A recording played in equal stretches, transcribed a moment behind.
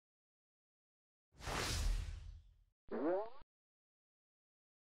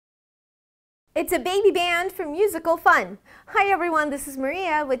It's a baby band for musical fun. Hi everyone, this is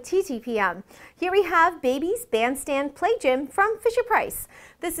Maria with TTPM. Here we have Baby's Bandstand Play Gym from Fisher-Price.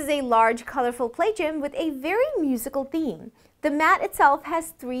 This is a large, colorful play gym with a very musical theme. The mat itself has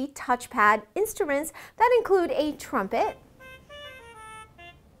 3 touchpad instruments that include a trumpet,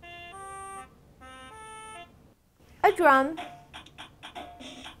 a drum,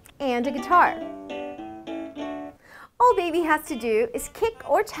 and a guitar. All Baby has to do is kick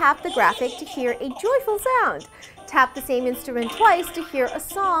or tap the graphic to hear a joyful sound. Tap the same instrument twice to hear a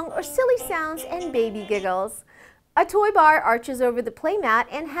song or silly sounds and Baby giggles. A toy bar arches over the playmat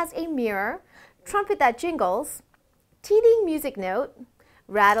and has a mirror, trumpet that jingles, teething music note,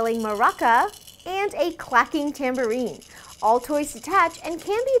 rattling maraca, and a clacking tambourine. All toys detach and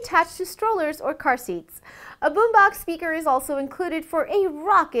can be attached to strollers or car seats. A boombox speaker is also included for a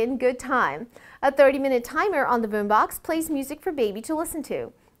rockin' good time. A 30-minute timer on the boombox plays music for Baby to listen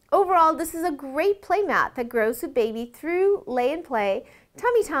to. Overall, this is a great playmat that grows with Baby through lay and play,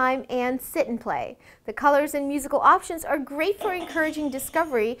 tummy time, and sit and play. The colors and musical options are great for encouraging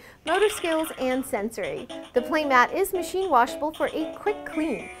discovery, motor skills, and sensory. The playmat is machine washable for a quick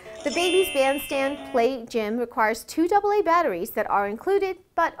clean. The Baby's Bandstand Play Gym requires 2 AA batteries that are included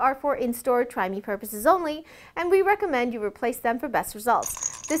but are for in-store try-me purposes only, and we recommend you replace them for best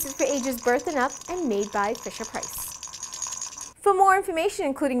results. This is for ages birth and up and made by Fisher-Price. For more information,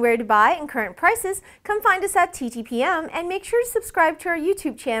 including where to buy and current prices, come find us at TTPM and make sure to subscribe to our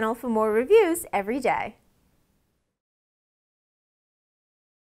YouTube channel for more reviews every day.